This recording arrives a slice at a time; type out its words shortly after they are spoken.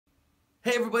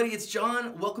Hey everybody, it's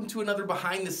John. Welcome to another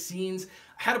behind the scenes.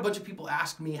 I had a bunch of people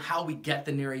ask me how we get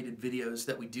the narrated videos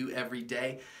that we do every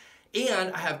day.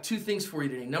 And I have two things for you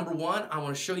today. Number one, I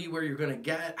want to show you where you're going to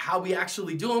get how we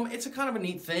actually do them. It's a kind of a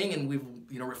neat thing and we've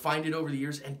refined it over the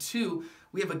years. And two,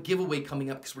 we have a giveaway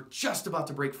coming up because we're just about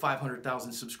to break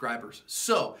 500,000 subscribers.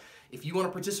 So if you want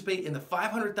to participate in the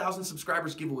 500,000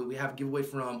 subscribers giveaway, we have a giveaway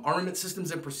from Armament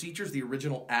Systems and Procedures, the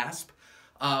original ASP,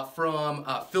 from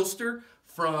Filster,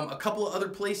 from a couple of other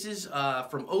places,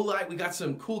 from Olight. We got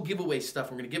some cool giveaway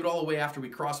stuff. We're going to give it all away after we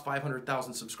cross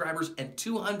 500,000 subscribers and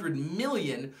 200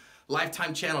 million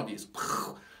lifetime channel views.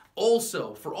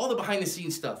 Also, for all the behind the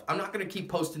scenes stuff, I'm not going to keep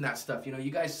posting that stuff.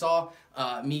 You guys saw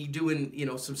me doing,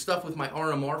 some stuff with my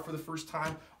RMR for the first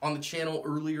time on the channel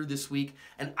earlier this week,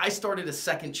 and I started a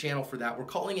second channel for that. We're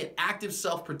calling it Active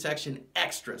Self-Protection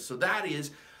Extra. So that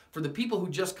is for the people who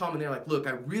just come and they're like, look, I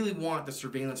really want the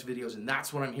surveillance videos and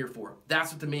that's what I'm here for.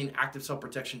 That's what the main Active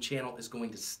Self-Protection channel is going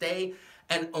to stay,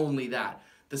 and only that.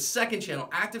 The second channel,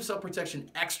 Active Self-Protection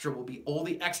Extra, will be all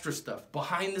the extra stuff,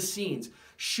 behind the scenes,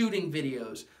 shooting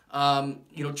videos,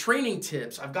 training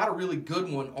tips. I've got a really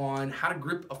good one on how to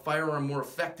grip a firearm more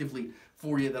effectively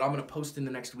for you that I'm gonna post in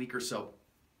the next week or so.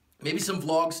 Maybe some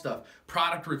vlog stuff,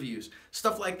 product reviews,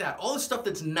 stuff like that. All the stuff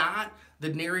that's not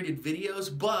the narrated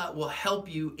videos, but will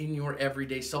help you in your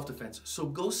everyday self-defense. So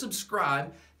go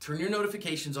subscribe, turn your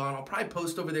notifications on. I'll probably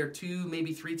post over there 2,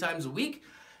 maybe 3 times a week.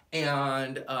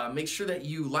 And make sure that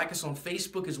you like us on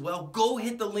Facebook as well. Go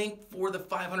hit the link for the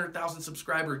 500,000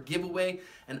 subscriber giveaway.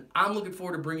 And I'm looking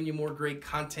forward to bringing you more great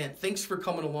content. Thanks for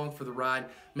coming along for the ride.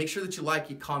 Make sure that you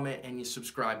like, you comment, and you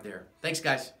subscribe there. Thanks,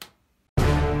 guys.